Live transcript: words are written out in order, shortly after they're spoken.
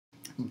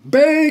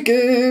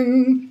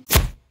Bacon!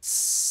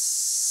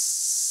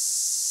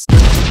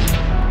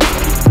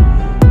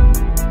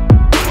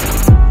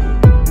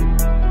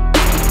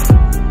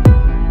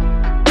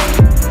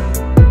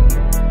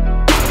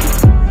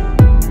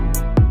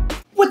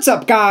 What's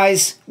up,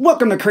 guys?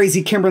 Welcome to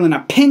Crazy Kimberlin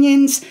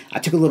Opinions. I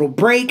took a little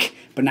break,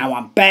 but now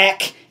I'm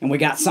back, and we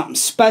got something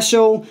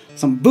special.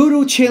 Some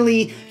Voodoo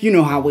Chile. You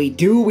know how we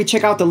do. We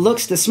check out the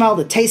looks, the smell,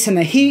 the taste, and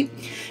the heat.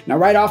 Now,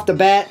 right off the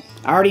bat,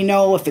 I already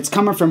know if it's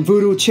coming from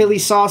Voodoo Chile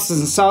sauces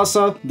and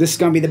salsa, this is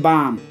gonna be the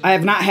bomb. I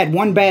have not had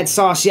one bad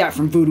sauce yet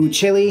from Voodoo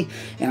Chile,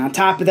 and on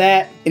top of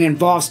that, it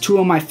involves two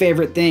of my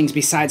favorite things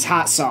besides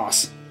hot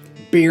sauce: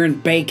 beer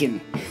and bacon.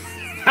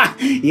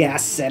 Yeah, I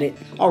said it.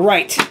 All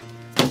right.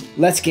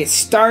 Let's get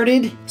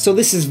started. So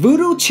this is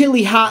Voodoo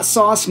Chile hot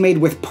sauce made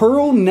with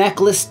Pearl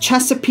Necklace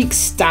Chesapeake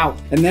Stout.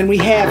 And then we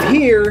have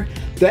here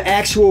the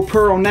actual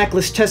Pearl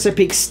Necklace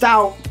Chesapeake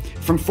Stout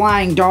from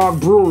Flying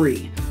Dog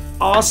Brewery.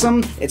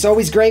 Awesome. It's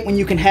always great when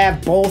you can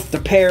have both to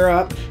pair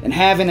up and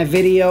have in a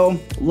video.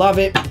 Love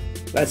it.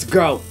 Let's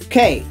go.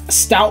 Okay, a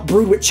stout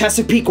brewed with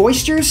Chesapeake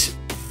oysters?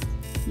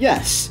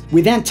 Yes.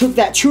 We then took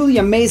that truly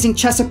amazing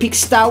Chesapeake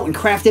Stout and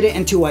crafted it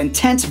into an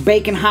intense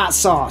bacon hot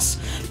sauce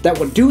that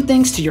will do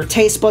things to your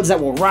taste buds that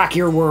will rock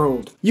your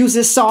world. Use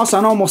this sauce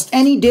on almost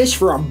any dish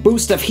for a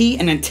boost of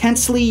heat and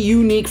intensely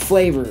unique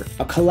flavor.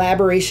 A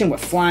collaboration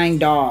with Flying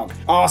Dog.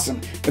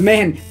 Awesome. But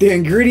man, the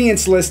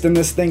ingredients list in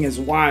this thing is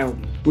wild.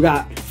 We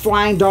got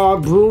Flying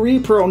Dog Brewery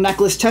Pearl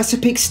Necklace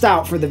Chesapeake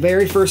Stout for the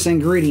very first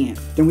ingredient.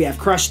 Then we have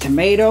crushed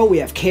tomato, we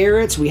have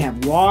carrots, we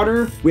have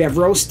water, we have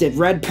roasted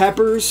red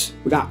peppers,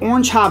 we got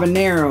orange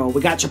habanero, we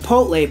got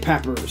chipotle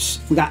peppers,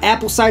 we got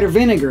apple cider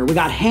vinegar, we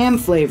got ham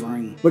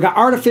flavoring, we got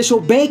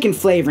artificial bacon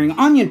flavoring,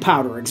 onion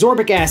powder,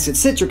 ascorbic acid,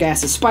 citric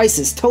acid,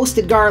 spices,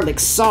 toasted garlic,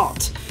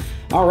 salt.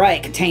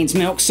 Alright, contains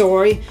milk,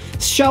 soy,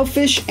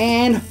 shellfish,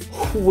 and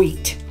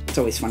wheat. It's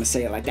always fun to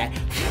say it like that,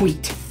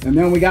 wheat. And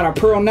then we got our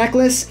pearl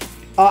necklace.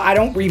 I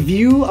don't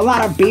review a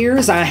lot of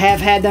beers. I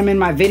have had them in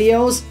my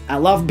videos. I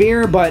love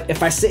beer, but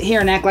if I sit here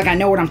and act like I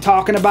know what I'm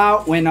talking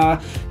about when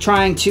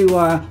trying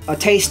to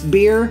taste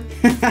beer,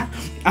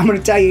 I'm gonna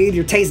tell you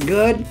either tastes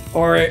good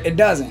or it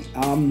doesn't.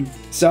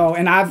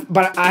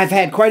 But I've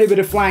had quite a bit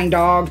of Flying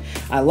Dog.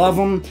 I love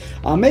them.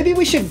 Maybe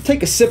we should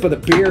take a sip of the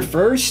beer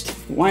first.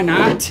 Why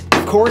not?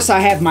 Of course, I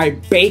have my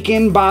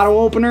bacon bottle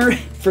opener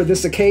for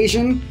this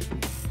occasion.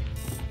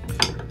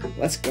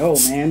 Let's go,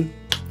 man.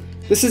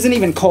 This isn't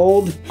even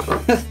cold,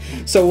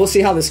 so we'll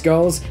see how this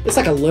goes. It's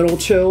like a little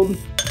chilled.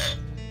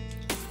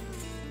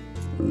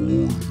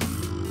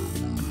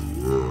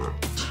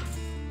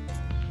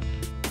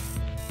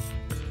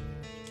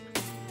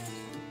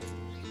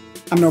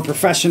 I'm no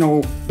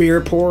professional beer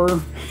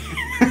pourer.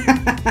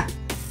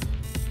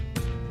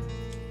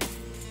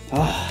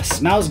 Oh,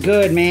 smells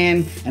good,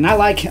 man. And I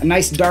like a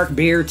nice dark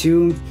beer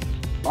too.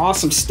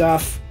 Awesome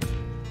stuff.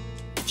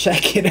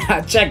 Check it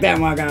out. Check that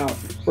mug out.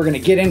 We're gonna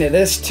get into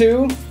this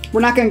too. We're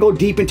not gonna go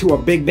deep into a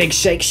big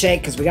shake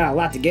because we got a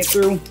lot to get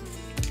through.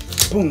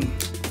 Boom.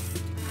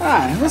 All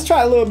right, let's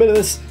try a little bit of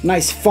this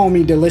nice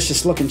foamy,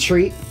 delicious looking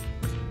treat.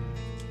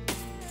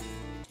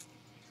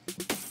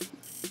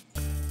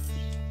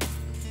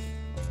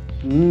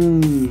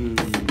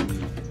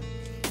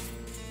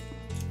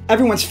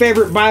 Everyone's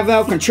favorite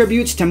bivalve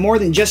contributes to more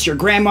than just your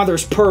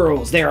grandmother's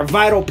pearls. They are a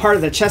vital part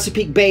of the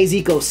Chesapeake Bay's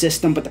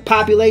ecosystem, but the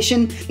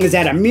population is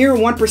at a mere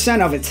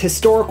 1% of its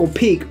historical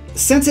peak.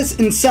 Since its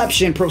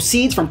inception,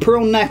 proceeds from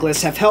Pearl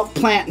Necklace have helped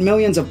plant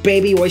millions of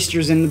baby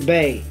oysters in the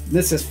bay.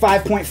 This is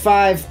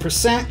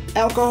 5.5%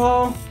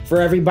 alcohol. For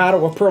every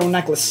bottle of Pearl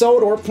Necklace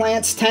sold or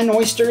plants 10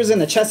 oysters in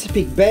the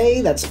Chesapeake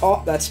Bay. That's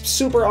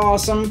super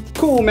awesome.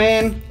 Cool,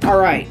 man. All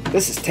right,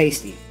 this is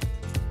tasty.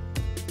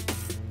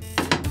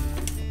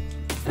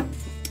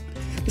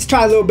 Let's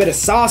try a little bit of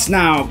sauce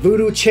now.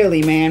 Voodoo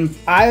Chile, man.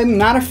 I'm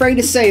not afraid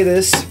to say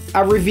this.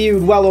 I've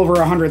reviewed well over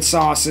 100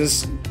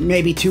 sauces,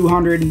 maybe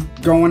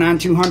 200, going on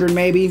 200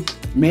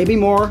 maybe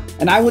more.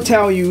 And I will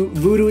tell you,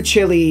 Voodoo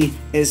Chile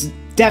is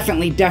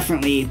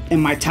definitely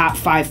in my top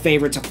 5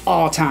 favorites of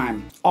all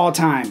time. All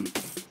time.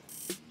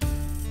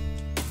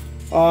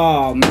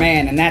 Oh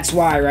man, and that's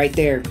why right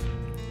there.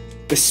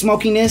 The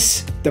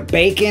smokiness, the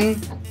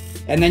bacon,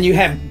 and then you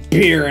have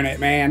beer in it,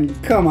 man.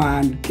 Come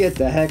on, get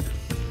the heck.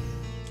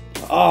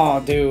 Oh,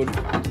 dude.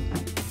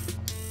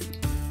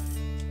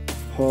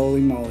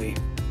 Holy moly.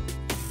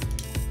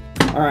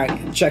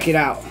 Alright, check it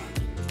out.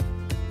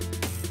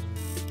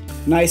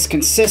 Nice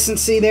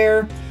consistency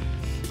there.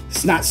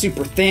 It's not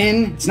super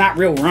thin. It's not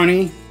real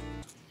runny.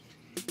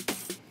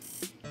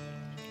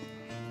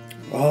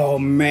 Oh,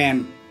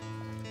 man.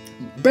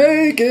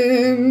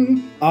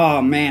 Bacon!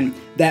 Oh, man.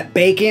 That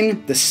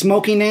bacon, the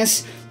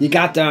smokiness. You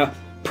got the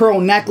Pearl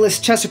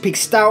Necklace Chesapeake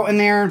Stout in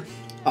there.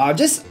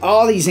 Just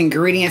all these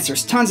ingredients.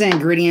 There's tons of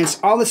ingredients.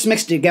 All this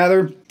mixed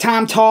together.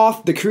 Tom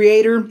Toth, the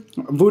creator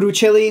of Voodoo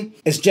Chile,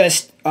 is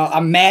just a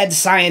mad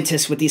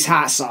scientist with these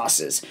hot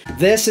sauces.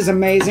 This is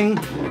amazing.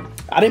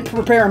 I didn't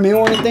prepare a meal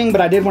or anything, but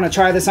I did want to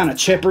try this on a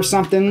chip or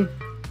something.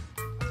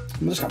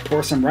 I'm just gonna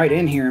pour some right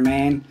in here,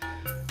 man.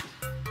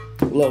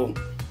 A little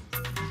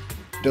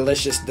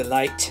delicious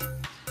delight.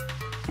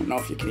 I don't know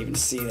if you can even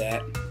see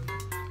that.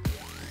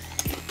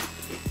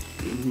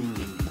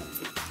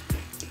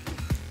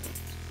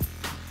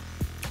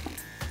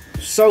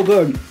 So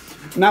good.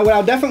 Now what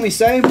I'll definitely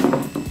say,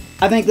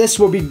 I think this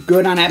will be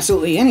good on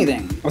absolutely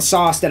anything. A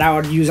sauce that I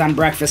would use on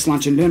breakfast,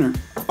 lunch, and dinner.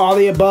 All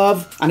the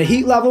above. On a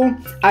heat level,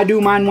 I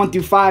do mine 1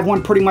 through 5.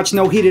 1 pretty much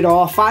no heat at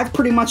all. 5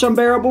 pretty much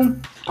unbearable.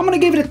 I'm gonna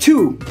give it a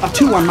 2. A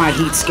 2 on my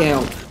heat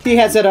scale. He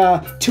has it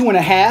a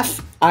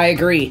 2.5. I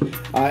agree.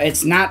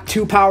 It's not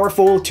too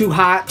powerful, too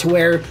hot to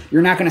where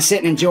you're not gonna sit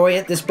and enjoy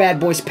it. This bad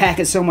boy's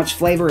packed so much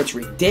flavor, it's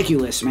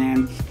ridiculous,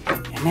 man.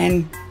 And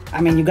then, I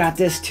mean, you got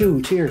this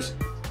too. Cheers.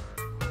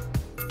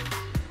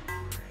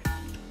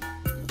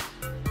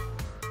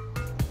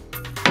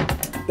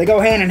 They go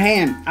hand in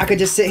hand. I could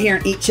just sit here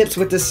and eat chips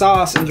with this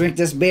sauce and drink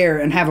this beer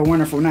and have a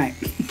wonderful night.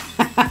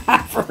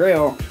 For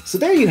real. So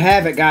there you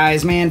have it,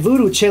 guys, man.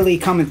 Voodoo Chile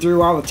coming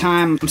through all the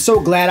time. I'm so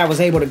glad I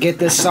was able to get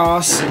this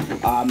sauce.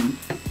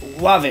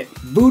 Love it.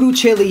 Voodoo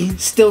Chile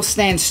still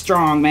stands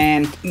strong,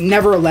 man.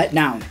 Never a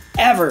letdown.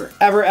 Ever,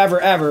 ever,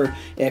 ever, ever.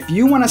 If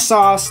you want a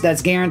sauce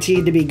that's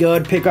guaranteed to be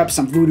good, pick up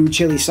some Voodoo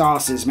Chile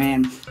sauces,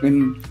 man.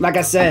 And like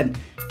I said,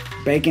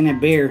 bacon and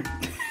beer.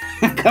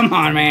 Come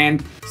on,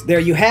 man. So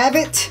there you have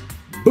it.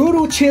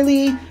 Voodoo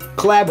Chile,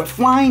 collab with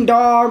Flying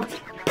Dog,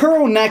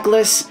 Pearl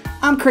Necklace.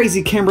 I'm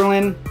Krazy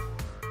Kimberlin.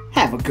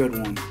 Have a good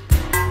one.